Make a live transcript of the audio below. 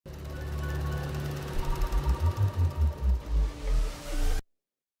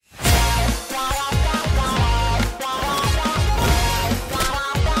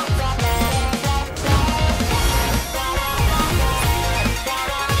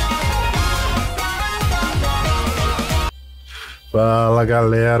Fala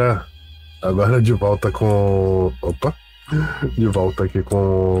galera, agora de volta com. Opa! De volta aqui com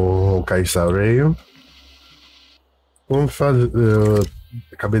o Honkai Star Rail. Vamos fazer. Eu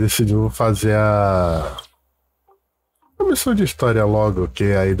acabei decidindo fazer a missão de história logo,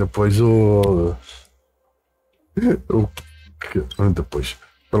 que aí depois depois.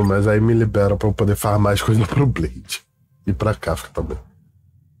 Pelo menos aí me libera pra eu poder farmar mais coisas pro Blade. E pra Kafka também.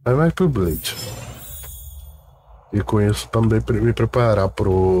 Mas mais pro Blade. E com isso também me preparar pra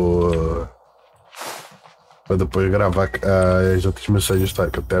depois gravar as outras missões de história.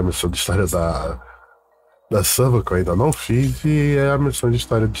 Que eu tenho a missão de história da Samba, que eu ainda não fiz, e a missão de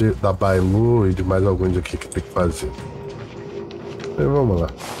história da Bailu e de mais alguns aqui que tem que fazer. E vamos lá.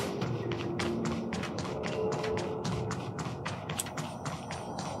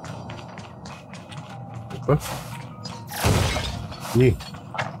 Opa. Ih.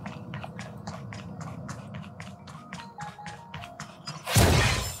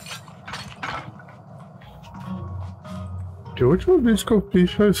 A última vez que eu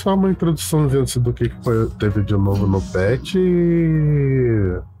fiz foi só uma introduçãozinha do que teve de novo no patch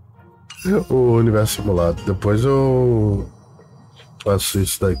e o universo simulado. Depois eu faço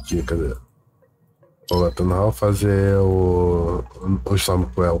isso daqui, cadê? Vou fazer o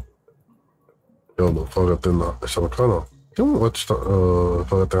Samuel. Eu não, Samuel não. Tem um outro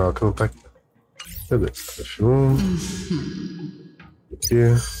Samuel que não tá aqui. Cadê? Deixa aqui.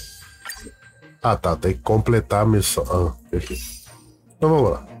 Ah, tá. Tem que completar a missão. Aqui. Então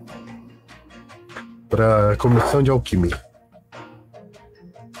vamos lá. Pra comissão de alquimia.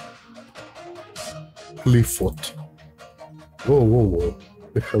 Clifford. Uou.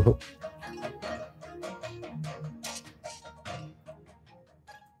 Deixa eu...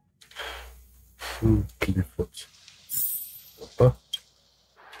 Clifford. Opa.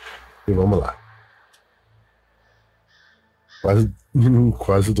 E vamos lá. Quase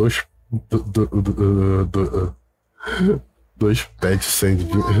dois pets sem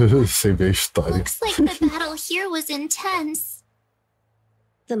ver a história. Looks like the battle here was intense.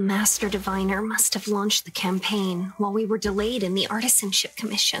 The Master Diviner must have launched the campaign while we were delayed in the Artisanship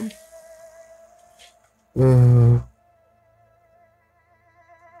Commission.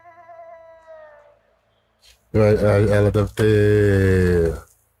 Ela deve ter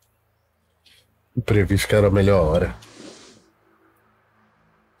previsto que era a melhor hora.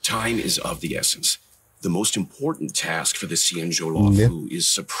 Time is of the essence. The most important task for the Xianzhou Fu is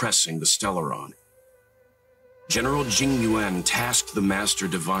suppressing the Stellaron. General Jing Yuan tasked the Master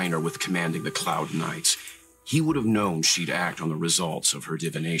Diviner with commanding the Cloud Knights. He would have known she'd act on the results of her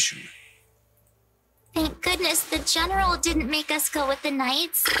divination. Thank goodness the General didn't make us go with the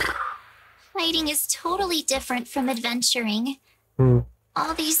Knights. Fighting is totally different from adventuring.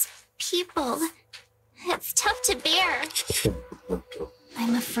 All these people. It's tough to bear.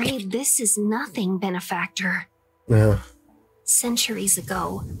 I'm afraid this is nothing, Benefactor. Yeah. Centuries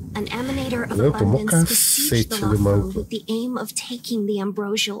ago, an emanator of abundance besieged the Lafu with the aim of taking the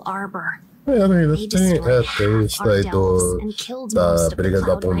ambrosial arbor. They destroyed our dells and killed most of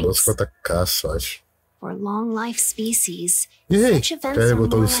the Cloud Knights. For long-life species, such events are more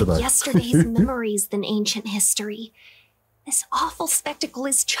like yesterday's memories than ancient history. This awful spectacle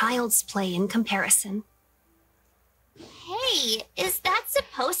is child's play in comparison. Hey, is that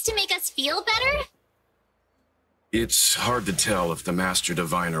supposed to make us feel better? It's hard to tell if the Master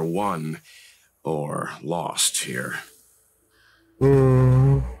Diviner won or lost here.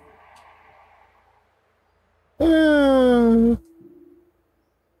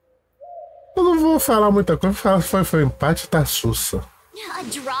 Eu não vou falar muita coisa, foi empate, tá sussa. A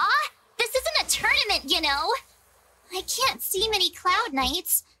draw? This isn't a tournament, you know. I can't see many Cloud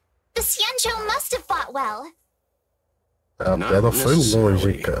Knights. The Xianzhou must have fought well. A pedra foi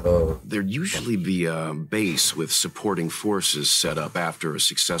longe, cara. There'd usually be a base with supporting forces set up after a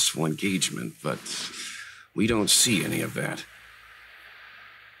successful engagement, but we don't see any of that.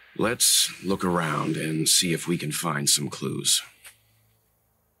 Let's look around and see if we can find some clues.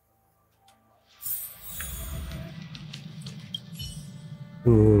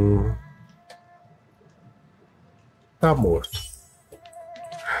 Tá morto.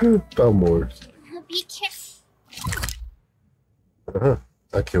 Tá morto. Be careful.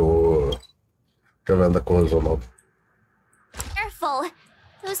 Aqui o Cavanda com o Zonal. Careful.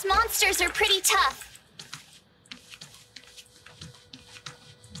 Those monsters are pretty tough.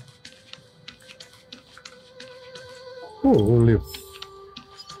 Um livro.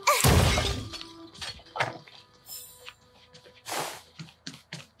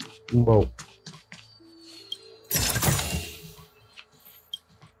 Bom.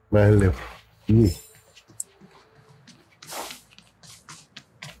 Mais livro.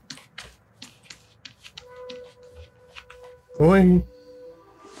 Oi.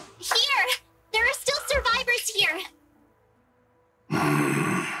 Here! There are still survivors here!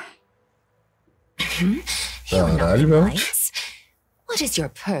 Caralho, meu. What is your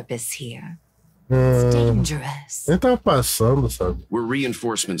purpose here? It's dangerous. Ele tava passando, sabe? We're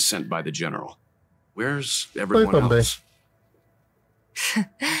reinforcements sent by the general. Where's everyone else?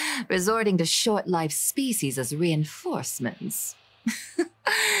 Resorting to short-lived species as reinforcements.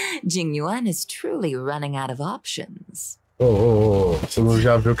 Jingyuan is truly running out of options. Você não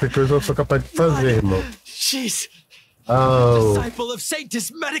já viu o que eu sou capaz de fazer, irmão? She's a disciple of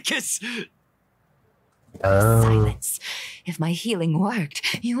Sanctus Medicus. Silence. If my healing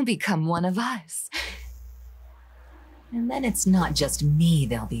worked, you'll become one of us. And then it's not just me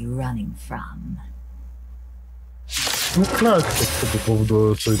they'll be running from. Claro que do povo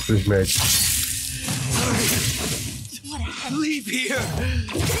do Sanctus Medicus. Leave here.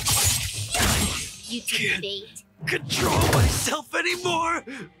 You can debate. Control myself anymore.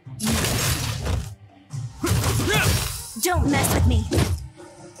 Don't mess with me.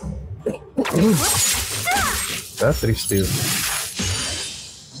 Tá tristeza.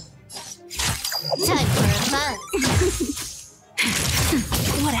 Time for a fun.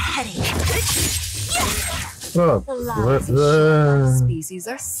 What a headache. Pronto. The lives of species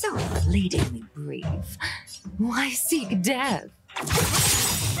are so fleetingly brief. Why seek death?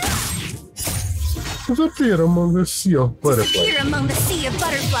 Disappear among the sea of butterflies. Disappear among the sea of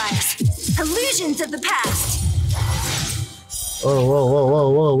butterflies. Illusions of the past.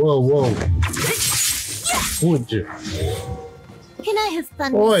 Whoa. Would you? Can I have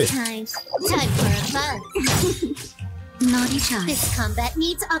fun Oi. this time? Time for a fun. Naughty child. This combat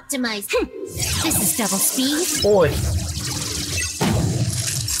needs optimized. This is double speed. Oi.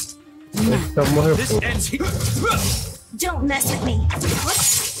 Tá morrendo. This ends here. Don't mess with me.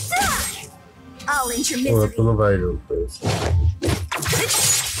 I'll end your Pô, misery. tu não vai junto.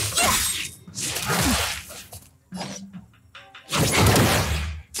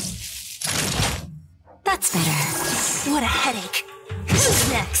 That's better. What a headache.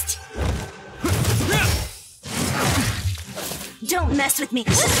 Who's next? Don't mess with me.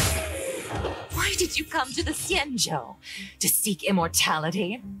 Why did you come to the Xianzhou? To seek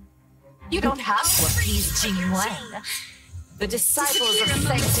immortality? You don't have to appease Jingyuan. The disciples of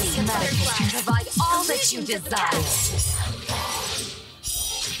Sanctus Medicus can provide all that you desire.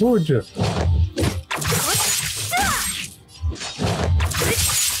 Would you?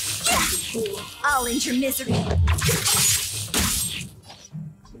 I'll end your misery.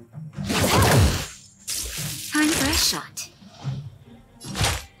 Time for a shot.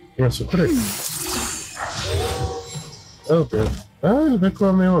 Nossa, por aí. Oh, Deus. Ah, ele vai com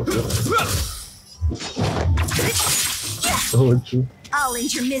a mesma vez. Would you? I'll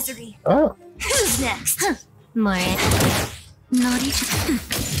end your misery. Ah, Who's next? More naughty.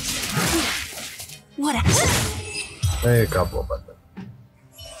 What a aí acabou a batalha.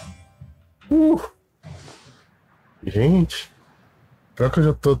 Gente. Pior que eu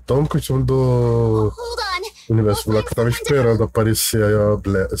já tô tão curtindo do hold on. universo lá que eu tava esperando aparecer aí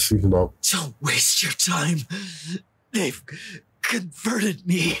esses novos. Don't waste your time. They've converted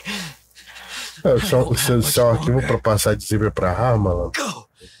me. Seu arquivo pra passar de zíper pra arma, mano. Go.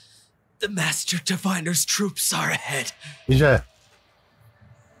 The Master Diviner's troops are ahead. E já é.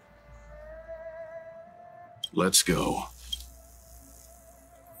 Let's go.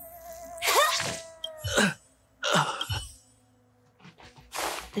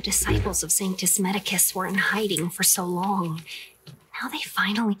 The disciples of Sanctus Medicus were in hiding for so long. Now they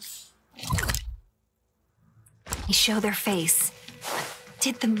finally show their face.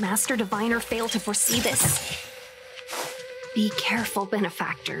 Did the Master Diviner fail to foresee this? Be careful,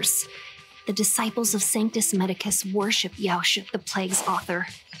 benefactors. The disciples of Sanctus Medicus worship Yaoship, the Plague's author,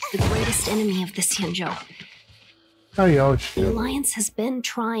 the greatest enemy of the Xianzhou. Aí, The Alliance has been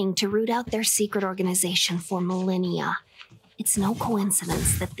trying to root out their secret organization for millennia. It's no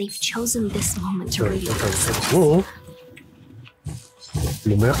coincidence that they've chosen this moment to reveal themselves. Uou.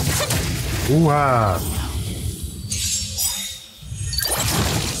 Uau.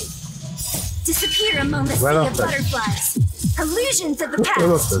 Disappear among the sea Right of off that. butterflies. Illusions of the Eu past.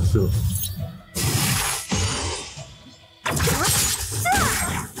 gostei, tio.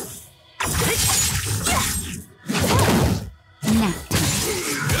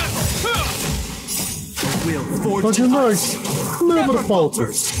 Pode nós. Lembra, falta.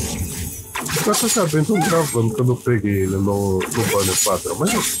 Já tô sabendo, tô gravando quando eu peguei ele no banner padrão,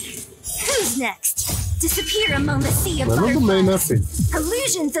 mas Who's next? Disappear among the sea of não é do meio, né, butterflies. filho?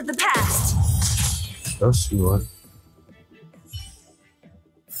 Illusions of the past. Nossa senhora.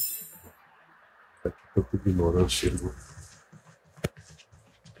 Tô com ignorância, irmão.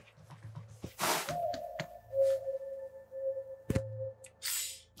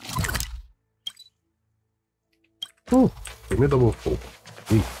 Me dá um fogo.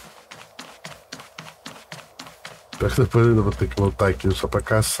 Acho que depois eu ainda vou ter que voltar aqui só pra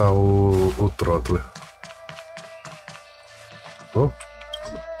caçar o Trottler. Oh.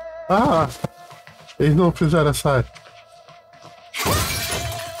 Ah! Eles não fizeram essa área.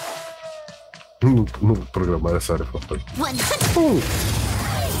 Não programaram essa área pra fazer.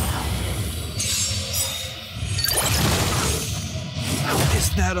 Is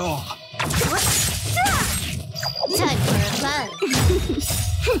that all? Time for a fun.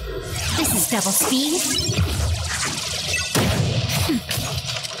 This is double speed.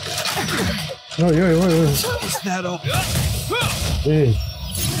 Is that all?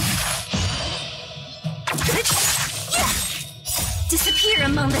 Disappear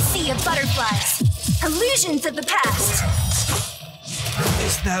among the sea of butterflies. Illusions of the past.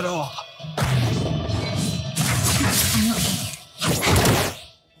 Is that all?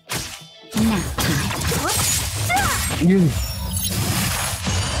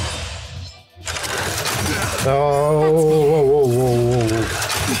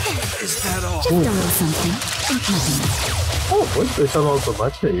 Is that all? Just a little something. Oh, pode deixar no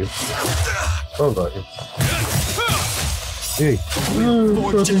automático aí. Não vai. Ei,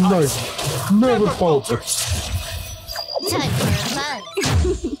 never falters. Time for fun.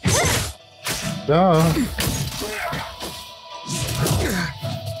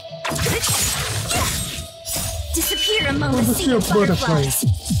 Disappear among the sea of butterflies.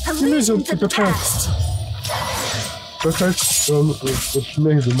 Illusions of the past.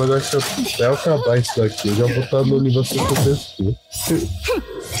 Merda, mas acho que até eu acabar isso daqui, eu já vou estar no nível 55.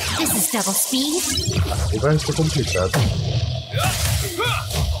 This is double speed. E vai ser complicado.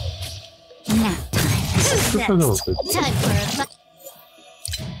 Now Deixa eu fazer uma coisa. time for a fun.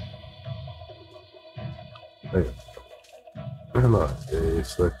 Aí. Não,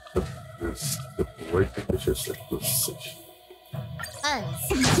 isso aqui. Depois tem que deixar isso aqui no 6.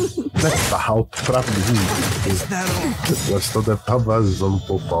 Tá alto pra mim. Eu acho que deve estar vazando um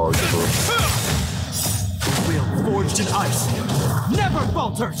pouco o áudio. Wheel forged in ice never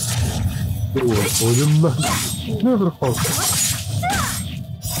falters. Never falters.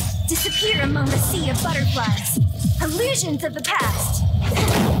 Disappear among the sea of butterflies. Illusions of the past.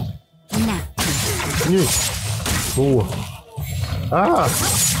 Boa. Ah!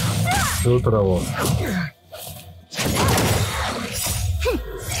 Outra hora.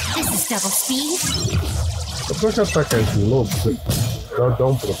 This is double speed. Depois que atacar esse lobo, dá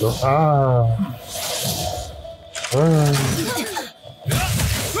um problema. Ah!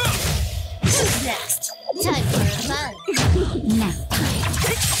 Who's next? Time for fun. Now.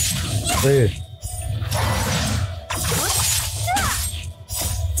 Hey.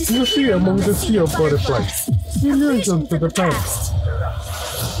 You see among the sea of butterflies. Illusions of the past.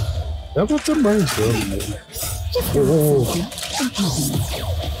 Eu vou ter mais dano.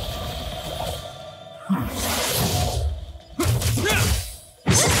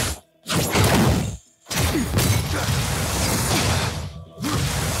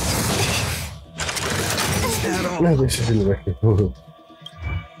 Deixa ele ver aqui.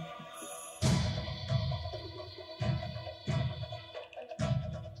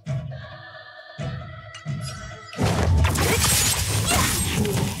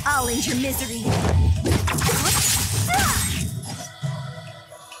 I'll end your misery.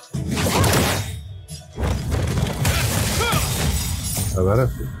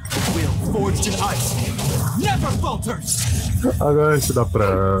 Agora Wheel forged in ice never falters. Agora isso dá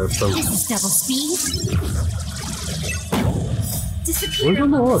pra. This is double speed. Disappear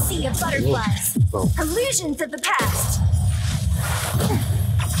among the sea of butterflies. Illusions of the past.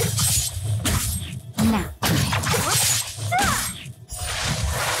 Now.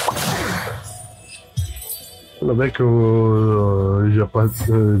 Ainda bem que o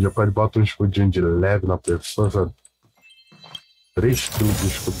Japão bota um escudinho de leve na pessoa, sabe? 3 kg de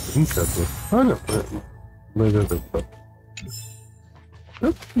escudo, brincadeira. Olha, não é verdade.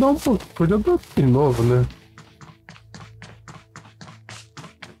 Dá um pouco, podia dar de novo, né?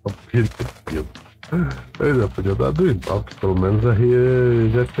 Pois é, podia dar do igual, que pelo menos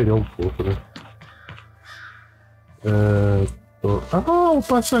aí já teria um pouco, né? Ah, o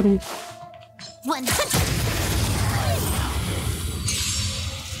passarinho.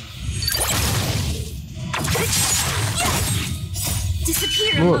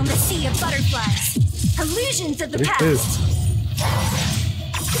 Disappear among the sea of butterflies. Illusions of the past.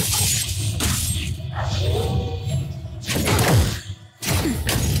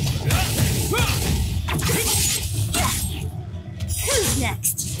 Who's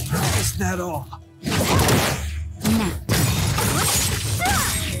next? Is that all?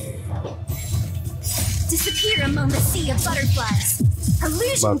 Disappear Disappear among the sea of butterflies.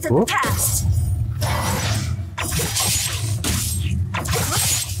 Illusions of the past.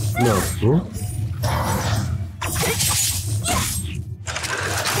 Matou.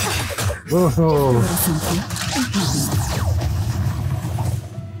 Oh.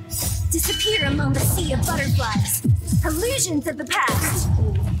 Disappear among the sea of butterflies. Illusions of the past.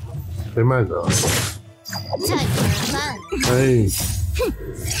 Tem mais não. Time for fun. Hey.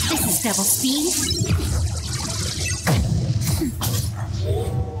 This is double speed.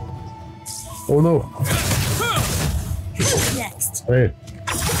 Oh no. Who's next? Hey.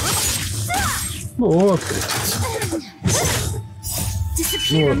 No outro.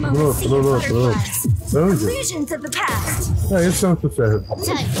 Disappear among the sea of butterflies. Onde? Illusions of the past. Ah, esse é o que serve.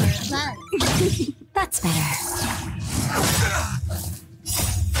 Time for fun. That's better.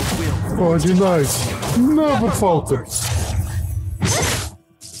 Pode nós. Não falta.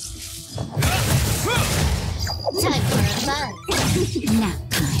 Time for fun. Nap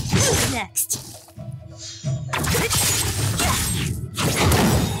time. Who's next?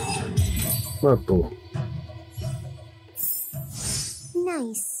 Matou.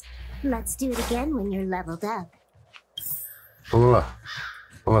 Nice. Let's do it again when you're leveled up. Vamos lá.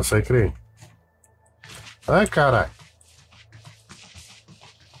 Vamos lá, sai, crê. Ai, caralho.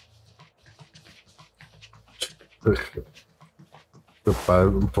 Eu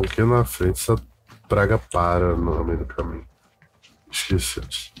paro um pouquinho na frente, essa praga para no meio do caminho. Esqueci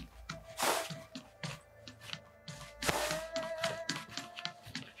disso.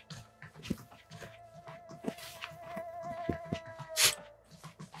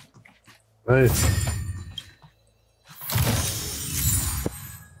 Aí.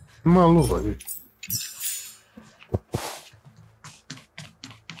 Uma luva aí.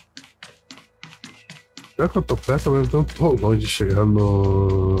 Já que eu tô perto, mas não tô longe de chegar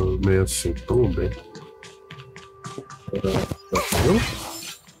no meio assim, tudo bem. Viu?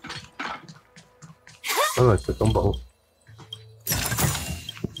 Ah, não, isso é tão bom.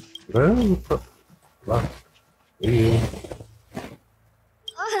 Lá.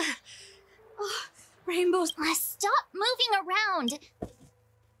 Rainbows. Stop moving around.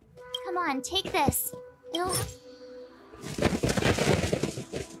 Come on, take this. It'll...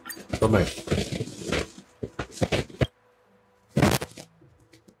 Também.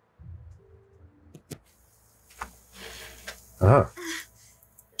 Ah.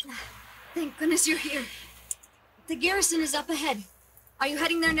 Thank goodness you're here. The garrison is up ahead. Are you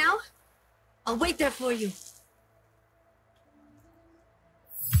heading there now? I'll wait there for you.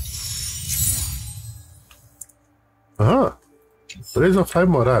 Ah. 3 of 5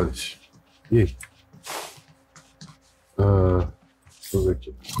 Morales. E aí? Deixa eu ver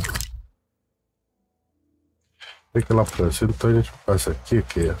aqui. Tem que ir lá pra cima, então a gente passa aqui,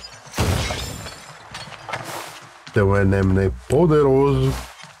 que é. Tem um enemy poderoso.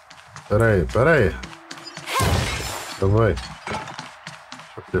 Pera aí. Então vai.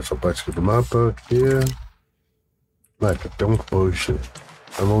 Deixa eu ver essa parte aqui do mapa. Aqui. Vai, que tem um push.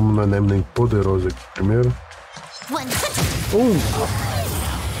 Então vamos no enemy poderoso aqui primeiro.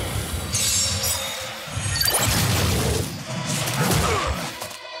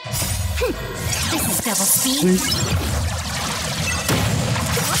 This is double speed.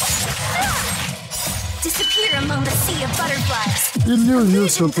 Disappear among the sea of butterflies.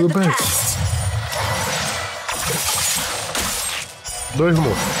 Illusions of the past. 2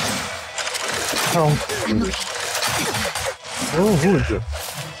 mortos. Não. Oh, rude.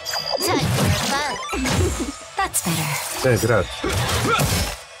 Time for fun. That's better. É, graças.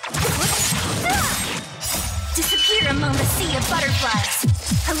 Disappear among the sea of butterflies.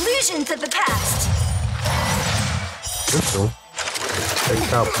 Illusions of the past. Então. É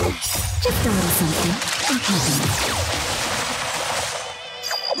capo. Just a little something.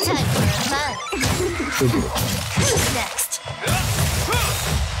 Time for fun. Who's next?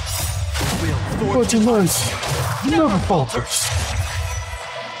 Pode nós. Não faltas.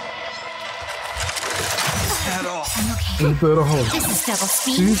 I'm okay. Better hold. This is double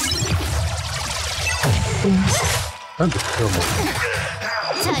speed. Anda, calma.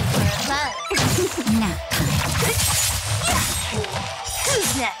 Time for fun. Nap time.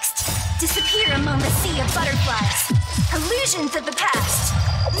 Who's next? Disappear among the sea of butterflies. Illusions of the past.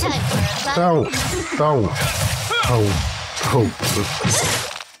 Time for fun. Down.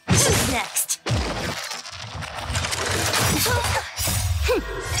 Who's next?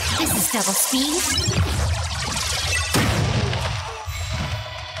 This is double speed.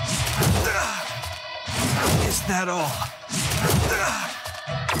 Is that all?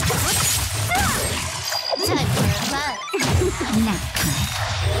 Time for fun. Nap time.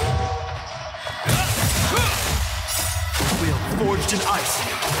 forged in ice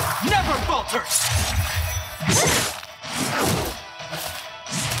never falters!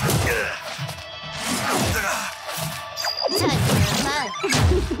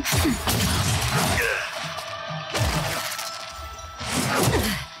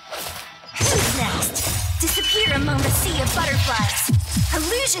 Who's next? Disappear among the sea of butterflies.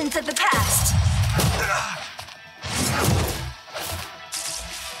 Illusions of the past.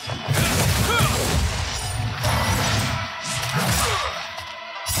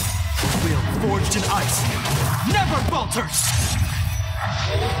 Will forged in ice never falters!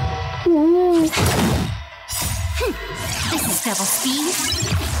 This is double speed.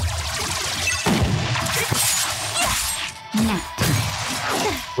 Now.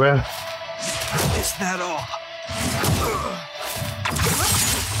 Where? Is that all?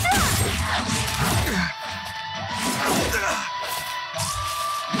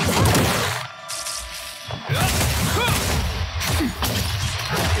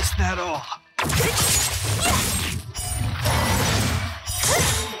 Is that all?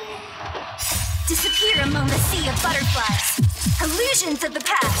 Disappear among the sea of butterflies. Illusions of the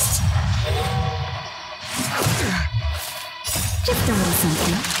past. Just a little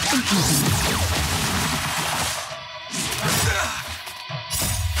something.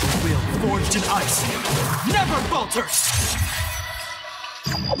 Will forged in ice never falters!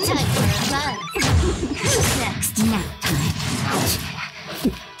 Time for a run. Who's next? Nap time.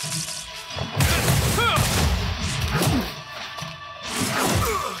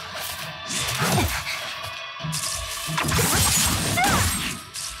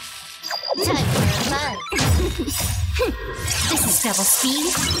 Time for a run. This is double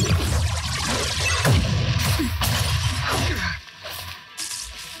speed.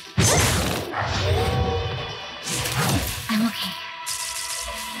 I'm okay.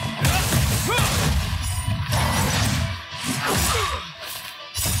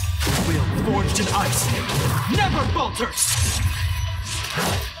 Will forged in ice never falters!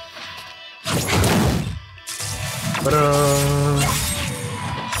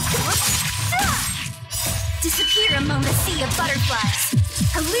 Disappear among the sea of butterflies.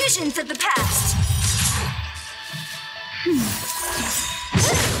 Illusions of the past.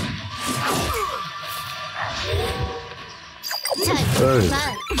 Time for a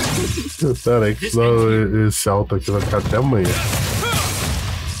run. Pera aí, que senão esse alto aqui vai ficar até amanhã.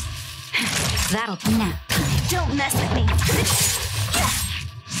 That'll be nap time. Don't mess with me.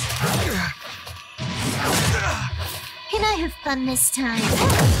 Can I have fun this time?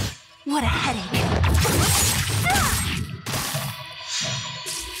 What a headache.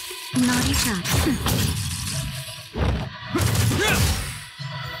 Naughty shot.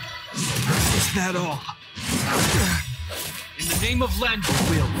 Is that all? In the name of land,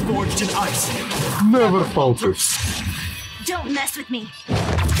 will forged in ice Never falters. Don't mess with me.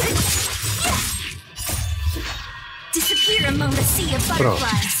 Disappear among the sea of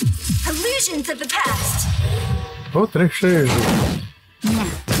butterflies. Illusions of the past. Oh, trecheiro.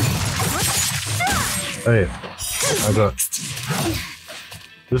 Aí, agora.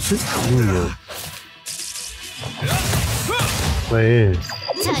 Esse sim. Aí.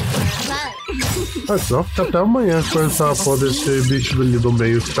 Ah, só fica até amanhã com essa porra desse bicho ali do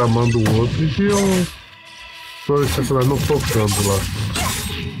meio chamando o outro e eu tô estacionando focando lá.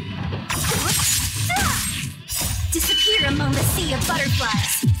 Disappear among the sea of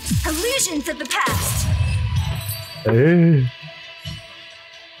butterflies. Illusions of the past. Ei.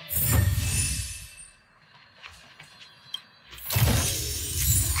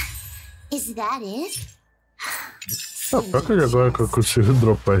 Is that it? Ah, pior que agora que eu consigo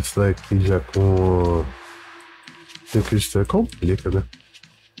dropar isso daqui já com o cristal complica, né?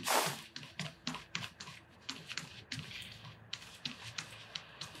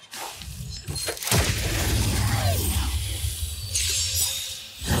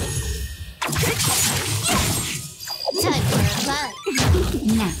 Time for a run.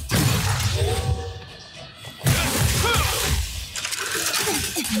 Now.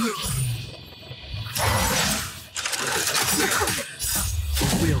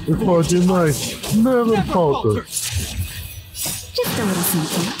 Before demais, never falters. Just a little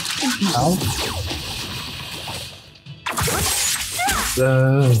something. Ow.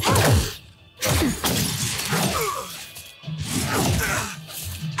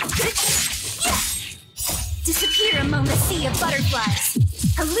 Disappear among the sea of butterflies.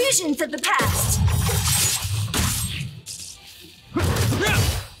 Illusions of the past.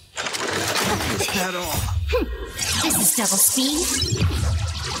 Is that all? This is double speed.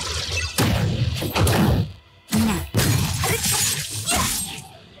 Now.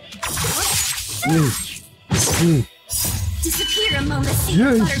 Disappear among the sea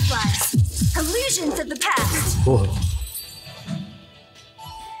of butterflies. Illusions of the past. Porra.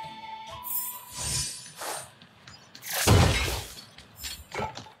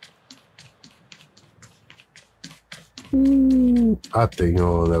 Ah, tem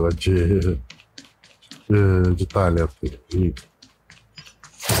um negócio de talento.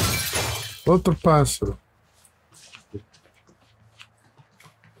 Outro pássaro.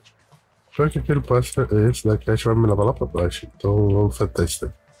 Só que aquele pássaro, esse daqui, acho que vai me levar lá pra baixo. Então vamos fazer isso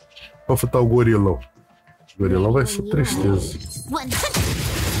daí. Vamos fazer o gorilão. O gorilão vai ser tristeza.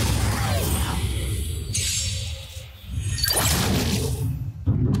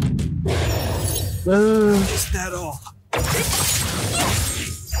 Is that all?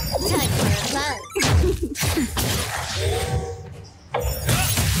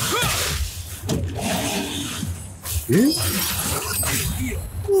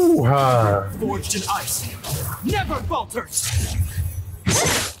 Forged in ice, never falters.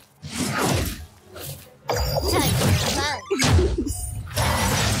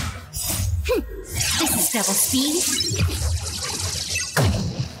 This is double speed.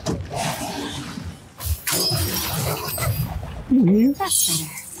 That's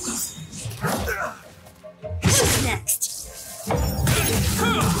better. Who's next?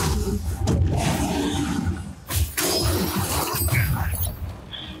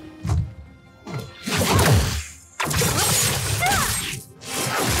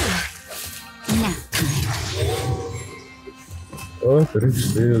 Oh,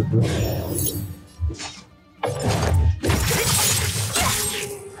 tristeza.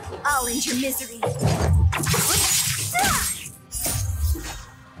 I'll end your misery.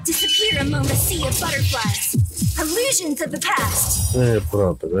 Disappear among the sea of butterflies. Illusions of the past.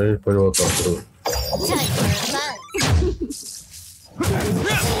 Pronto, agora a gente pode voltar pro...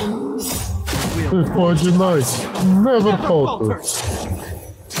 Pode nós. Never falter.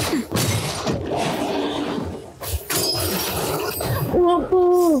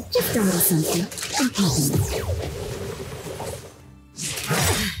 Just a little something.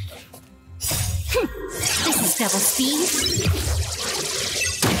 This is double speed.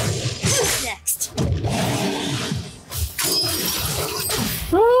 Who's next?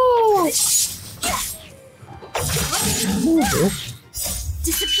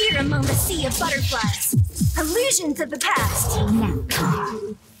 Disappear among the sea of butterflies. Illusions of the past.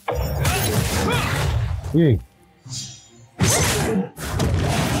 E aí?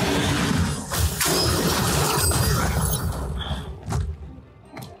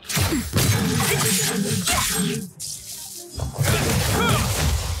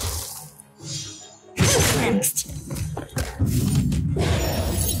 Next.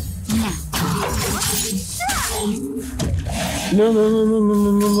 No.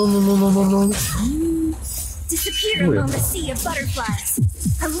 Disappear among the sea of butterflies.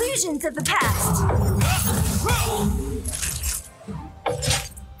 Illusions of the past.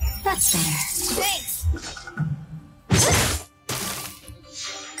 That's better. Thanks.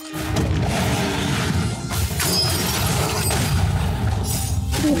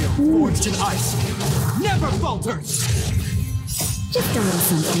 Forged in ice, never falters. Just a little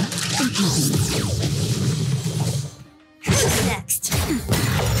something. Who's next?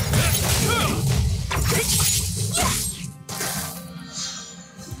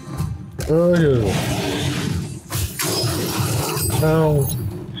 Oh, ow.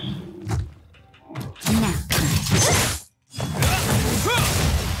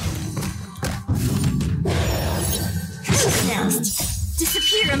 Who's next?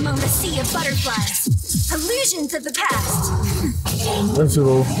 Disappear among the sea of butterflies. Illusions of the past. Mas se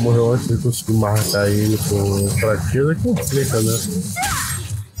eu morrer antes de conseguir marcar ele com fraqueza, complica, né?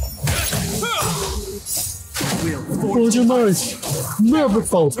 Pô, demais. Never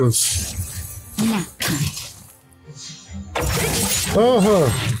falters.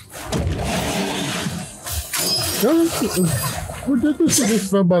 Aham. Por que você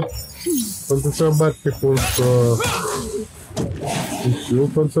vai bater? Quando você vai bater com sua...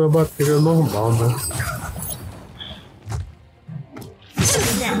 Quando você vai bater é normal, né?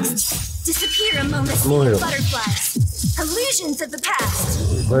 Disappear among the sea of butterflies. Illusions of the past.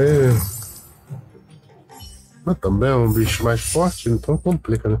 Mas também é um bicho mais forte, então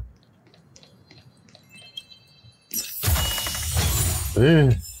complica, né?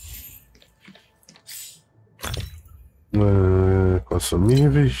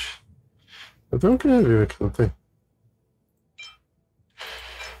 Consumíveis. Eu tenho que ver aqui, não tem?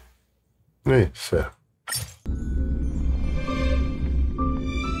 Certo.